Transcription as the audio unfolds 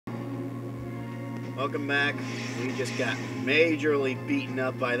Welcome back. We just got majorly beaten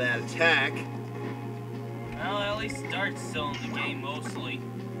up by that attack. Well, at least Dart's still in the game, mostly.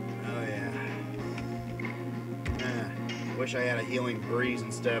 Oh, yeah. Wish I had a healing breeze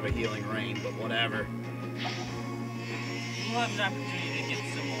instead of a healing rain, but whatever. We'll have an opportunity to get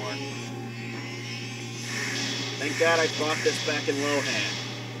some more. Thank God I bought this back in Lohan.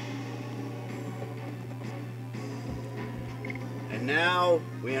 And now,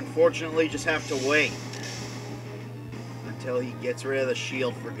 we unfortunately just have to wait until he gets rid of the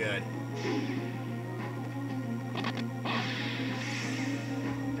shield for good.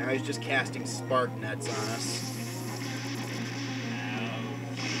 Now he's just casting spark nets on us.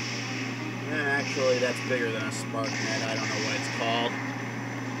 Actually, that's bigger than a spark net. I don't know what it's called.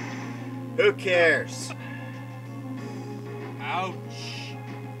 Who cares? Ouch.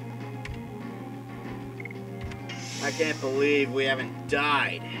 I can't believe we haven't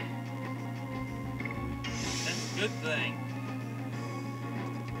died. That's a good thing.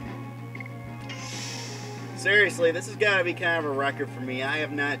 Seriously, this has got to be kind of a record for me. I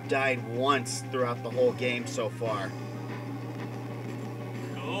have not died once throughout the whole game so far.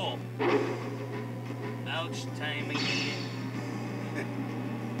 Cool. Ouch time again.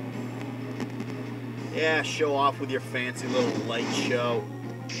 Yeah, show off with your fancy little light show.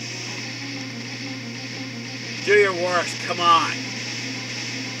 Do your worst, come on. I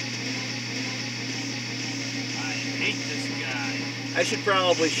hate this guy. I should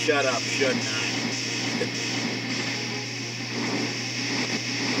probably shut up, shouldn't I?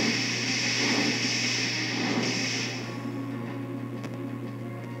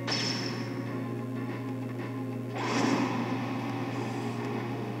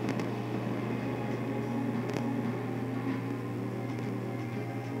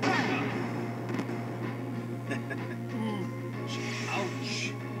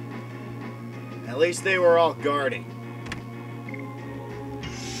 Ouch. At least they were all guarding.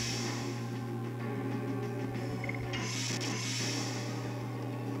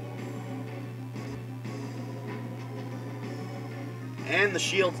 And the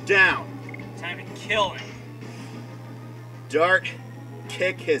shield's down. Time to kill him. Dart,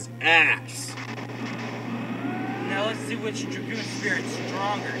 kick his ass. Now let's see which Dragoon Spirit's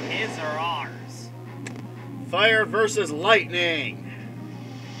stronger, his or ours. Fire versus lightning.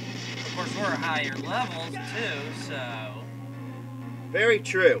 Of course, we're higher levels too, so Very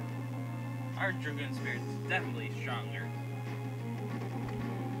true. our Dragoon Spirit's definitely stronger.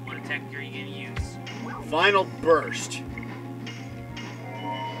 What attack are you gonna use? Final burst.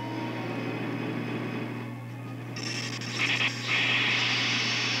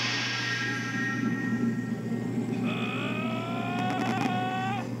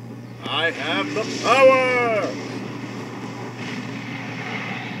 I have the power!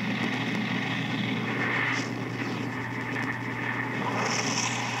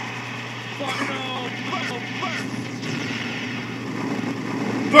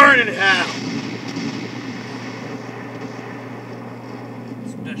 Burn in hell!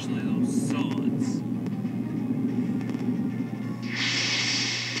 Especially those swords.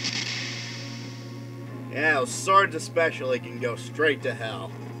 Yeah, those swords especially can go straight to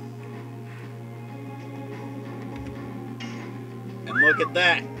hell. And look at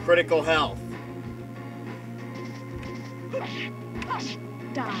that, critical health.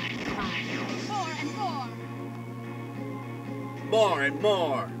 Die. More and more. More and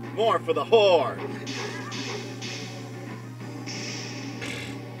more. More for the whore.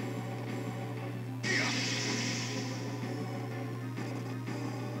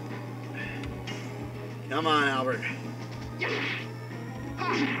 Come on, Albert.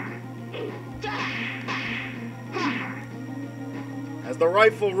 As the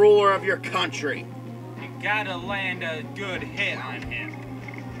rightful ruler of your country. You gotta land a good hit on him.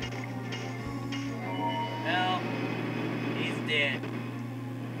 Well, he's dead.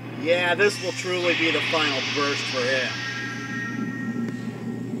 Yeah, this will truly be the final burst for him.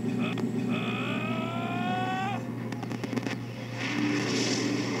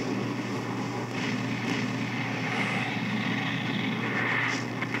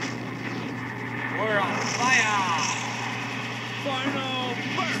 We're on fire! Final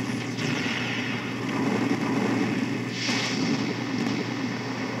burst!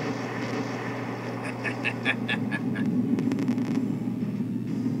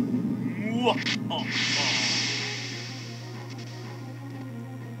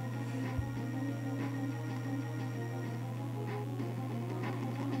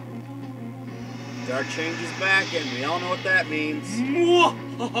 Dark changes back, and we all know what that means.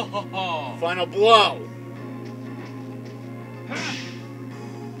 Final blow.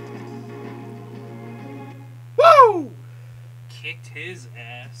 kicked his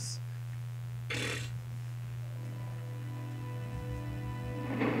ass.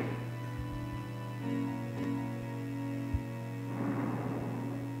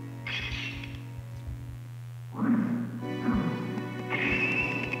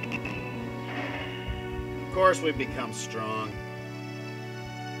 Of course we've become strong.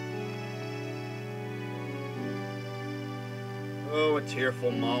 Oh, a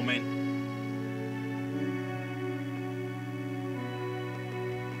tearful moment.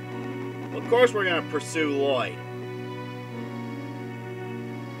 Well, of course we're gonna pursue Lloyd.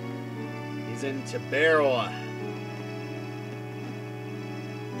 He's in Tabaroa.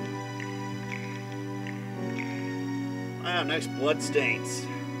 Wow, nice bloodstains.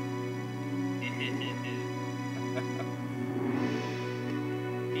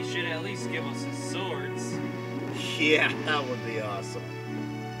 He should at least give us his swords. Yeah, that would be awesome.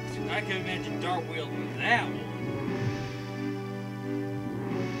 I can imagine Dart wielding that one.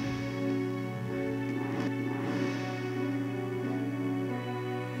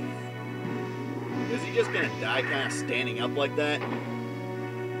 Is he just gonna die kind of standing up like that?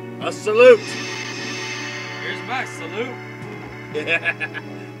 A salute! Here's my salute. Yeah.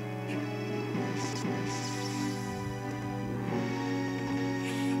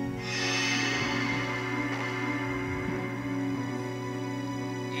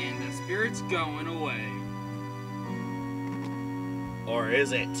 And the spirit's going away. Or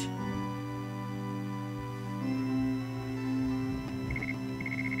is it?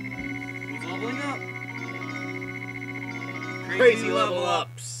 Who's leveling up? Crazy level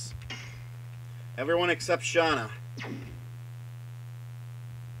ups. Everyone except Shauna.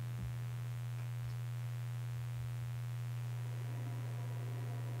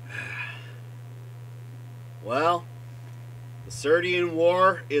 Well, the Serdian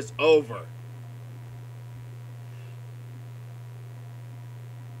War is over.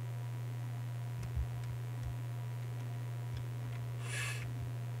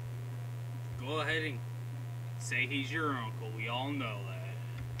 Go ahead and say he's your uncle. We all know that.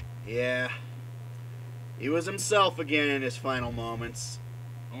 Yeah. He was himself again in his final moments.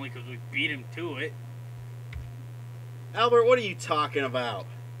 Only because we beat him to it. Albert, what are you talking about?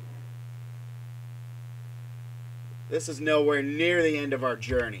 This is nowhere near the end of our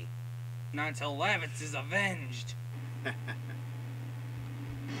journey. Not until Lavitz is avenged.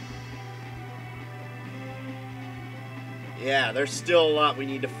 Yeah, there's still a lot we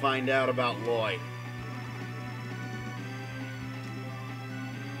need to find out about Lloyd.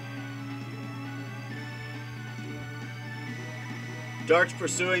 Dart's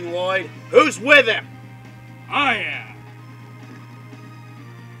pursuing Lloyd. Who's with him? I am.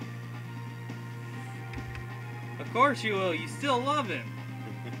 Of course you will. You still love him.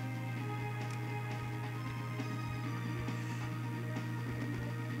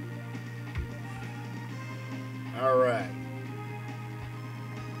 All right.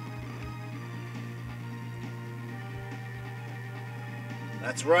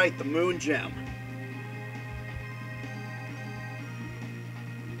 That's right, the moon gem.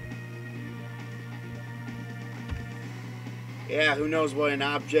 Yeah, who knows what an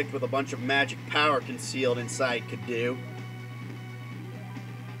object with a bunch of magic power concealed inside could do.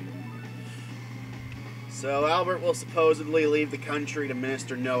 So Albert will supposedly leave the country to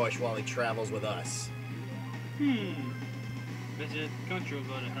minister Noash while he travels with us. Bet the country will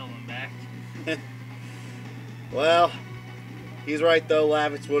go to hell and back. Well, he's right though,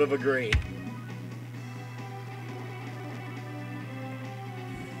 Lavitz would have agreed.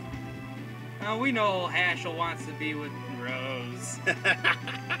 We know Haschel wants to be with Rose.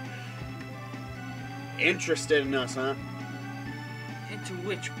 Interested in us, huh? Into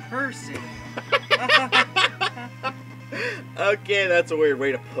which person? Okay, that's a weird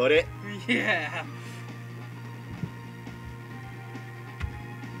way to put it. Yeah.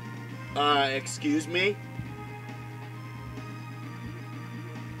 Excuse me?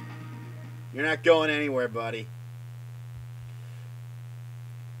 You're not going anywhere, buddy.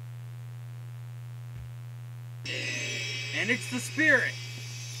 And it's the spirit.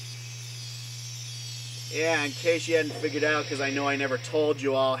 Yeah, in case you hadn't figured out, because I know I never told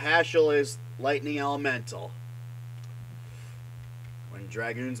you all, Haschel is lightning elemental. When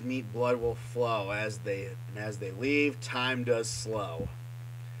dragoons meet, blood will flow. As they leave, time does slow.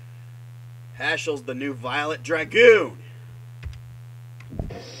 Haschel's the new Violet Dragoon.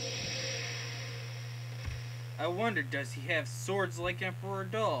 I wonder, does he have swords like Emperor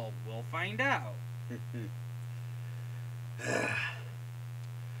Dull? We'll find out.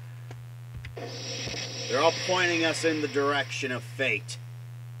 They're all pointing us in the direction of fate.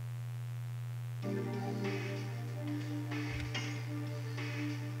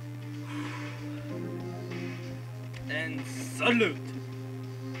 Salute.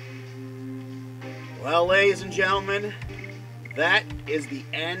 Well, ladies and gentlemen, that is the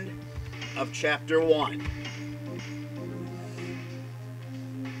end of Chapter 1.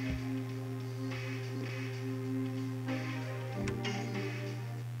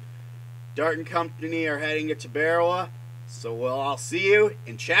 Dart and Company are heading to Tabarwa, so I'll see you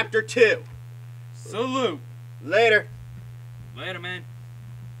in Chapter 2. Salute. Later. Later, man.